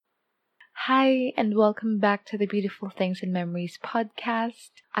Hi, and welcome back to the Beautiful Things and Memories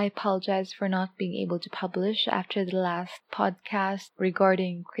podcast. I apologize for not being able to publish after the last podcast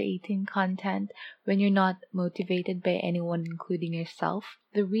regarding creating content when you're not motivated by anyone, including yourself.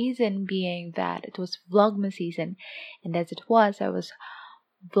 The reason being that it was Vlogmas season, and as it was, I was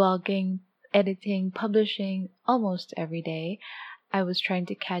vlogging, editing, publishing almost every day. I was trying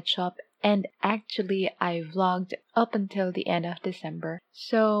to catch up, and actually I vlogged up until the end of December.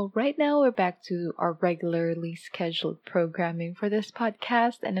 So right now we're back to our regularly scheduled programming for this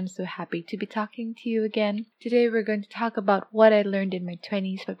podcast, and I'm so happy to be talking to you again. Today we're going to talk about what I learned in my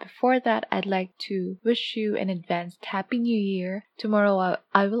 20s, but before that I'd like to wish you an advanced Happy New Year. Tomorrow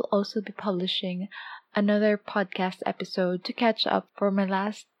I will also be publishing another podcast episode to catch up for my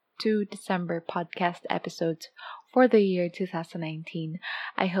last 2 December podcast episodes for the year 2019.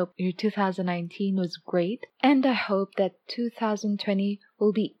 I hope your 2019 was great, and I hope that 2020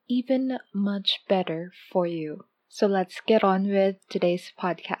 will be even much better for you. So let's get on with today's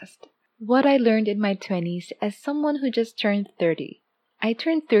podcast. What I learned in my 20s as someone who just turned 30. I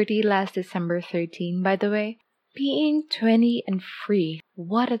turned 30 last December 13, by the way. Being 20 and free,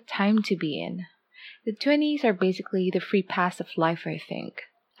 what a time to be in. The 20s are basically the free pass of life, I think.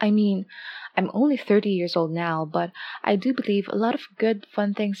 I mean, I'm only 30 years old now, but I do believe a lot of good,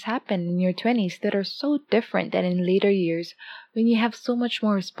 fun things happen in your 20s that are so different than in later years when you have so much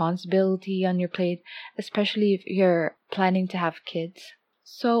more responsibility on your plate, especially if you're planning to have kids.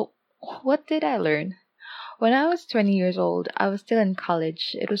 So, what did I learn? When I was 20 years old, I was still in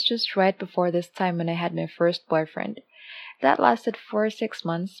college. It was just right before this time when I had my first boyfriend. That lasted for 6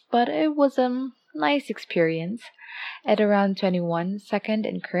 months, but it was a nice experience. At around 21, second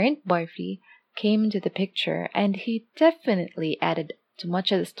and current boyfriend came into the picture, and he definitely added to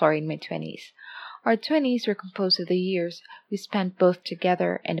much of the story in my 20s. Our 20s were composed of the years we spent both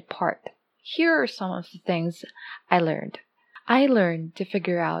together and apart. Here are some of the things I learned. I learned to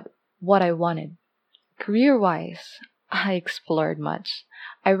figure out what I wanted. Career-wise, I explored much.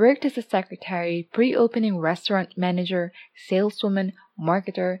 I worked as a secretary, pre-opening restaurant manager, saleswoman,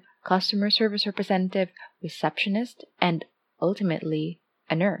 marketer, customer service representative, receptionist, and ultimately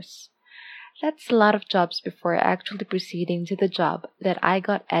a nurse. That's a lot of jobs before actually proceeding to the job that I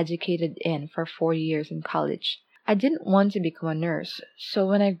got educated in for 4 years in college. I didn't want to become a nurse, so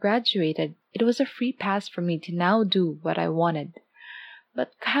when I graduated, it was a free pass for me to now do what I wanted.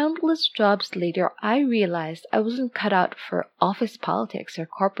 But countless jobs later, I realized I wasn't cut out for office politics or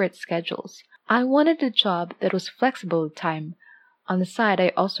corporate schedules. I wanted a job that was flexible with time. On the side,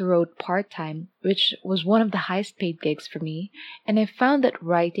 I also wrote part-time, which was one of the highest paid gigs for me, and I found that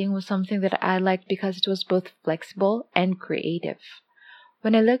writing was something that I liked because it was both flexible and creative.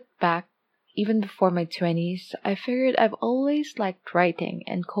 When I look back, even before my 20s, I figured I've always liked writing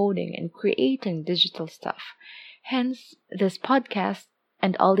and coding and creating digital stuff. Hence, this podcast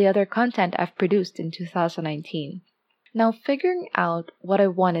and all the other content I've produced in 2019. Now, figuring out what I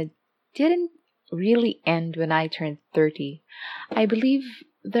wanted didn't really end when I turned 30. I believe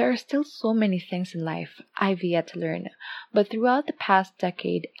there are still so many things in life I've yet to learn, but throughout the past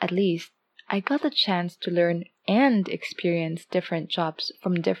decade at least, I got the chance to learn and experience different jobs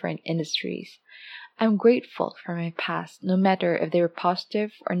from different industries. I'm grateful for my past, no matter if they were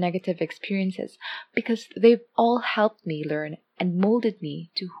positive or negative experiences, because they've all helped me learn and molded me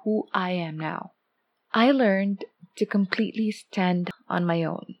to who I am now. I learned to completely stand on my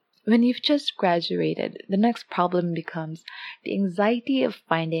own. When you've just graduated, the next problem becomes the anxiety of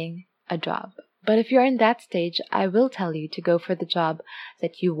finding a job. But if you're in that stage, I will tell you to go for the job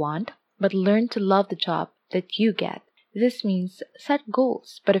that you want, but learn to love the job that you get. This means set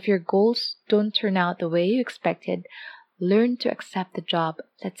goals, but if your goals don't turn out the way you expected, learn to accept the job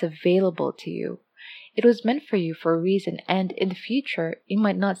that's available to you. It was meant for you for a reason, and in the future, you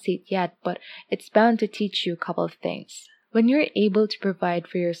might not see it yet, but it's bound to teach you a couple of things. When you're able to provide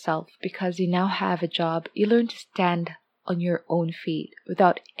for yourself because you now have a job, you learn to stand on your own feet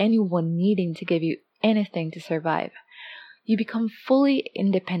without anyone needing to give you anything to survive. You become fully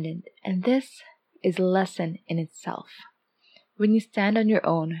independent, and this is a lesson in itself. When you stand on your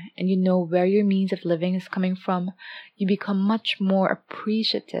own and you know where your means of living is coming from, you become much more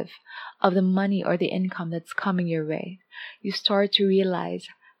appreciative of the money or the income that's coming your way. You start to realize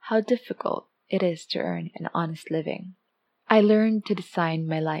how difficult it is to earn an honest living. I learned to design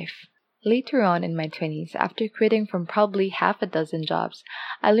my life. Later on in my 20s, after quitting from probably half a dozen jobs,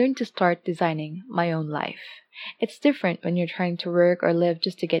 I learned to start designing my own life. It's different when you're trying to work or live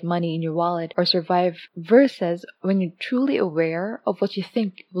just to get money in your wallet or survive versus when you're truly aware of what you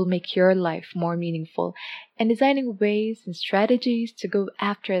think will make your life more meaningful and designing ways and strategies to go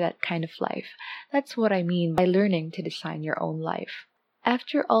after that kind of life. That's what I mean by learning to design your own life.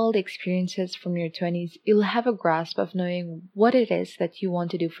 After all the experiences from your 20s, you'll have a grasp of knowing what it is that you want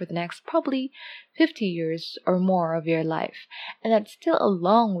to do for the next probably 50 years or more of your life. And that's still a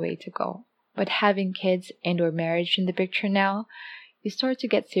long way to go. But having kids and or marriage in the picture now, you start to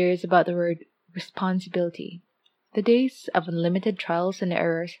get serious about the word responsibility. The days of unlimited trials and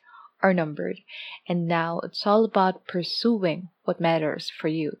errors are numbered, and now it's all about pursuing what matters for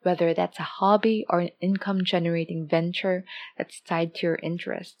you, whether that's a hobby or an income generating venture that's tied to your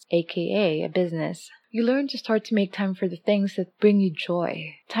interests, aka a business. You learn to start to make time for the things that bring you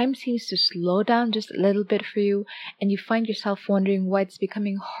joy. Time seems to slow down just a little bit for you, and you find yourself wondering why it's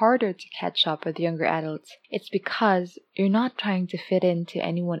becoming harder to catch up with younger adults. It's because you're not trying to fit into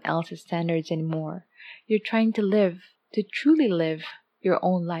anyone else's standards anymore. You're trying to truly live your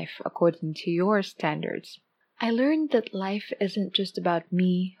own life according to your standards. I learned that life isn't just about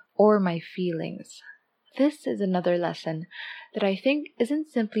me or my feelings. This is another lesson that I think isn't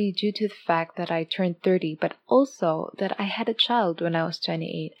simply due to the fact that I turned 30, but also that I had a child when I was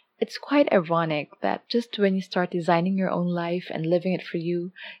 28. It's quite ironic that just when you start designing your own life and living it for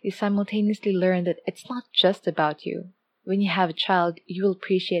you, you simultaneously learn that it's not just about you. When you have a child, you will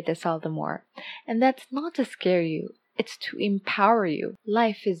appreciate this all the more. And that's not to scare you. It's to empower you.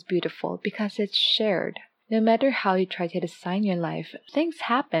 Life is beautiful because it's shared. No matter how you try to design your life, things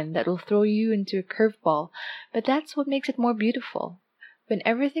happen that will throw you into a curveball, but that's what makes it more beautiful. When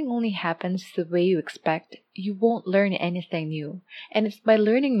everything only happens the way you expect, you won't learn anything new. And it's by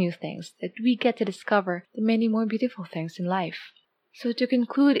learning new things that we get to discover the many more beautiful things in life. So to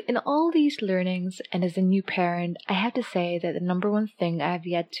conclude, in all these learnings and as a new parent, I have to say that the number one thing I have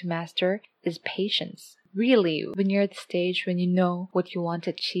yet to master is patience. Really, when you're at the stage when you know what you want to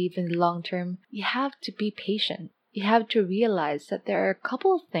achieve in the long term, you have to be patient. You have to realize that there are a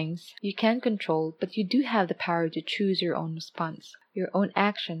couple of things you can control, but you do have the power to choose your own response, your own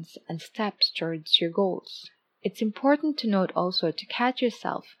actions and steps towards your goals. It's important to note also to catch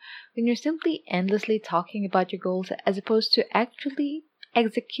yourself when you're simply endlessly talking about your goals as opposed to actually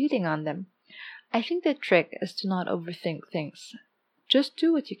executing on them. I think the trick is to not overthink things. Just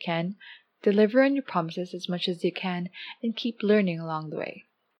do what you can, deliver on your promises as much as you can, and keep learning along the way.